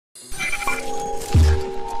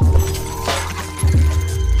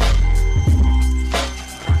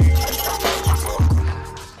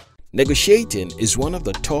Negotiating is one of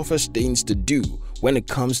the toughest things to do when it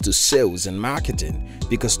comes to sales and marketing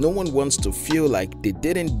because no one wants to feel like they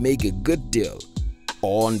didn't make a good deal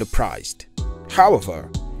or underpriced. However,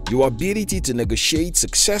 your ability to negotiate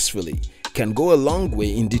successfully can go a long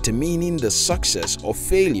way in determining the success or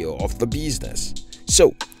failure of the business.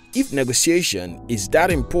 So, if negotiation is that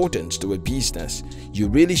important to a business, you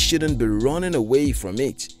really shouldn't be running away from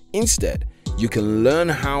it. Instead, you can learn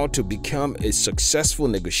how to become a successful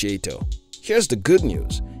negotiator. Here's the good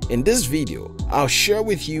news. In this video, I'll share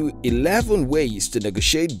with you 11 ways to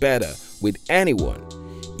negotiate better with anyone.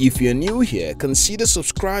 If you're new here, consider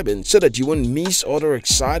subscribing so that you won't miss other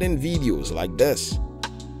exciting videos like this.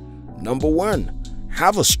 Number 1.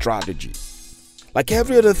 Have a strategy. Like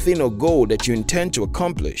every other thing or goal that you intend to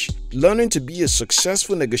accomplish, learning to be a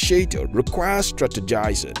successful negotiator requires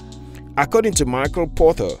strategizing. According to Michael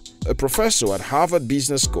Porter, a professor at Harvard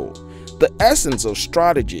Business School, the essence of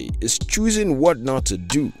strategy is choosing what not to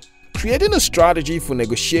do. Creating a strategy for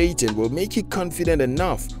negotiating will make you confident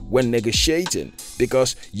enough when negotiating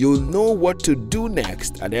because you'll know what to do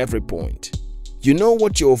next at every point. You know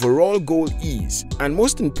what your overall goal is and,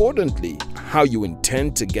 most importantly, how you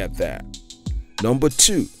intend to get there. Number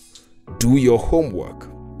 2. Do your homework.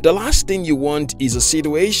 The last thing you want is a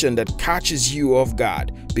situation that catches you off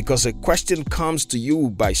guard because a question comes to you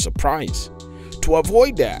by surprise. To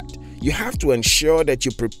avoid that, you have to ensure that you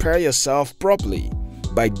prepare yourself properly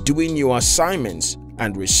by doing your assignments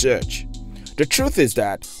and research. The truth is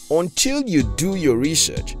that until you do your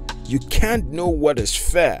research, you can't know what is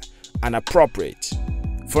fair and appropriate.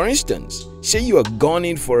 For instance, say you are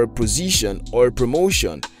gunning for a position or a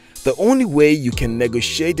promotion. The only way you can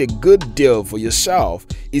negotiate a good deal for yourself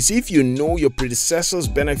is if you know your predecessor's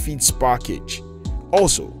benefits package.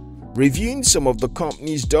 Also, reviewing some of the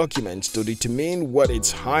company's documents to determine what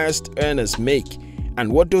its highest earners make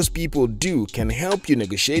and what those people do can help you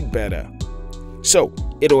negotiate better. So,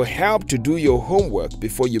 it'll help to do your homework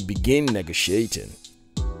before you begin negotiating.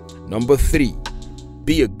 Number 3.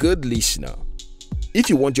 Be a good listener. If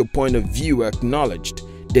you want your point of view acknowledged,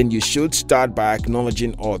 then you should start by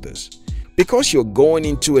acknowledging others. Because you're going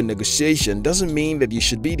into a negotiation doesn't mean that you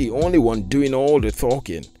should be the only one doing all the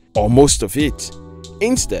talking, or most of it.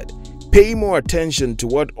 Instead, pay more attention to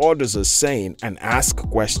what others are saying and ask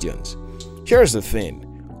questions. Here's the thing.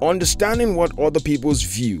 Understanding what other people's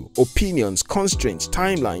view, opinions, constraints,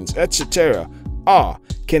 timelines, etc. are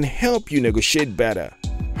can help you negotiate better.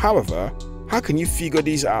 However, how can you figure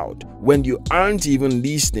these out when you aren't even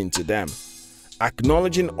listening to them?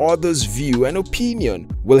 Acknowledging others' view and opinion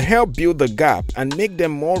will help build the gap and make them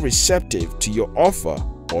more receptive to your offer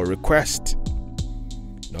or request.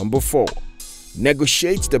 Number 4.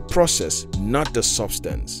 Negotiate the process, not the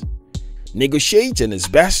substance. Negotiating is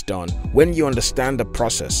best done when you understand the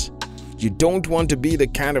process. You don't want to be the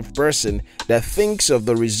kind of person that thinks of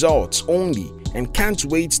the results only and can't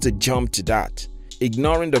wait to jump to that,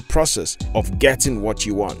 ignoring the process of getting what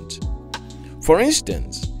you want. For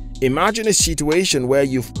instance, imagine a situation where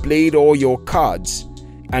you've played all your cards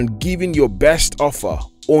and given your best offer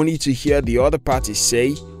only to hear the other party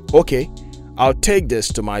say, "Okay, I'll take this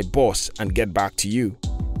to my boss and get back to you."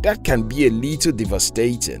 That can be a little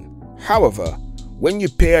devastating. However, when you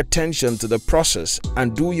pay attention to the process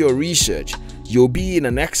and do your research, you'll be in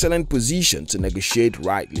an excellent position to negotiate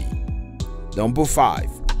rightly. Number 5.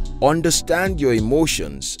 Understand your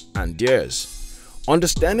emotions and theirs.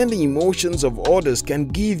 Understanding the emotions of others can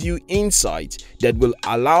give you insight that will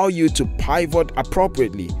allow you to pivot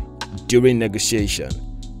appropriately during negotiation.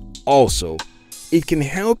 Also, it can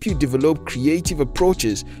help you develop creative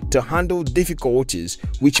approaches to handle difficulties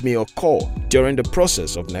which may occur during the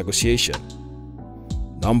process of negotiation.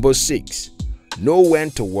 Number 6. Know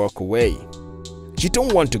when to walk away. You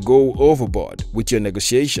don't want to go overboard with your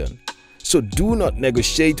negotiation, so do not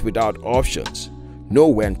negotiate without options. Know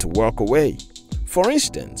when to walk away. For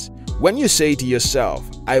instance, when you say to yourself,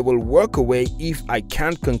 "I will walk away if I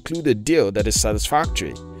can't conclude a deal that is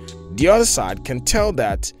satisfactory," the other side can tell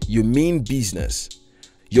that you mean business.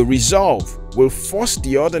 Your resolve will force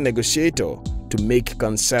the other negotiator to make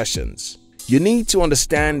concessions. You need to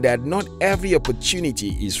understand that not every opportunity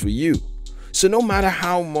is for you. So no matter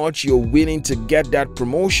how much you're willing to get that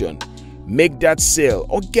promotion, make that sale,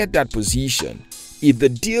 or get that position, if the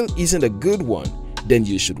deal isn't a good one, then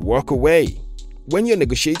you should walk away. When your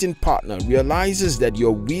negotiating partner realizes that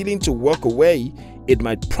you're willing to walk away, it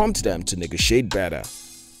might prompt them to negotiate better.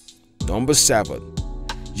 Number 7.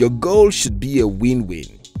 Your goal should be a win-win.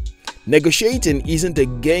 Negotiating isn't a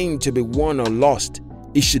game to be won or lost.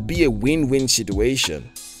 It should be a win-win situation.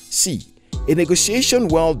 See, A negotiation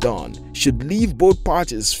well done should leave both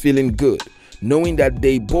parties feeling good, knowing that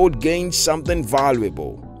they both gained something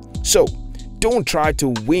valuable. So, don't try to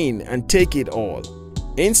win and take it all.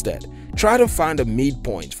 Instead, try to find a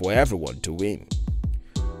midpoint for everyone to win.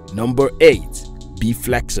 Number 8. Be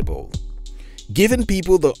flexible. Giving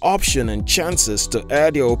people the option and chances to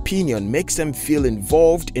air their opinion makes them feel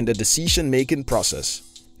involved in the decision-making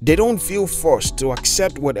process. They don't feel forced to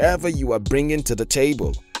accept whatever you are bringing to the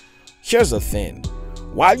table. Here's the thing.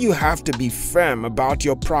 While you have to be firm about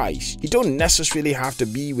your price, you don't necessarily have to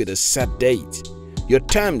be with a set date. Your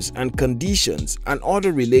terms and conditions and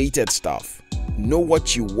other related stuff. Know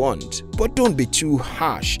what you want, but don't be too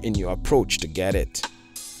harsh in your approach to get it.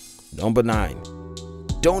 Number 9.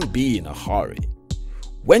 Don't be in a hurry.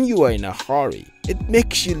 When you are in a hurry, it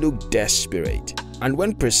makes you look desperate, and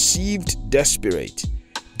when perceived desperate,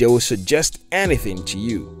 they will suggest anything to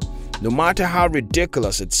you, no matter how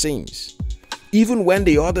ridiculous it seems. Even when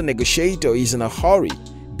the other negotiator is in a hurry,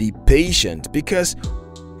 be patient, because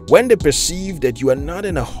when they perceive that you are not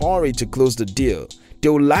in a hurry to close the deal, they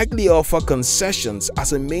will likely offer concessions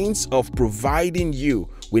as a means of providing you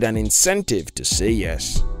with an incentive to say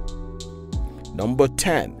yes. Number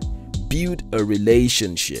 10. Build a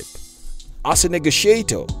relationship. As a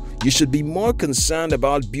negotiator, you should be more concerned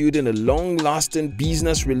about building a long-lasting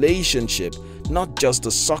business relationship, not just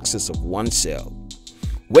the success of one sale.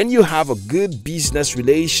 When you have a good business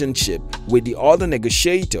relationship with the other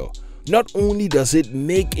negotiator, not only does it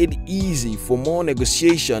make it easy for more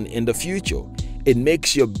negotiation in the future, it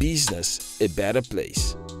makes your business a better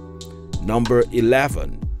place. Number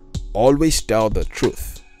 11. Always tell the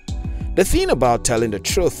truth. The thing about telling the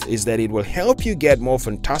truth is that it will help you get more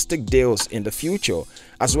fantastic deals in the future,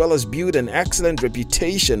 as well as build an excellent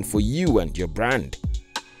reputation for you and your brand.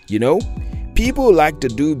 You know, people like to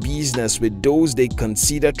do business with those they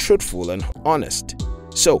consider truthful and honest.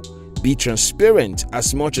 So, be transparent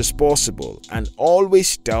as much as possible and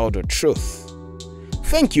always tell the truth.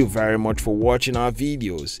 Thank you very much for watching our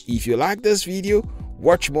videos. If you like this video,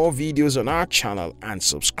 watch more videos on our channel and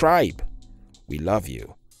subscribe. We love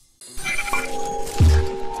you.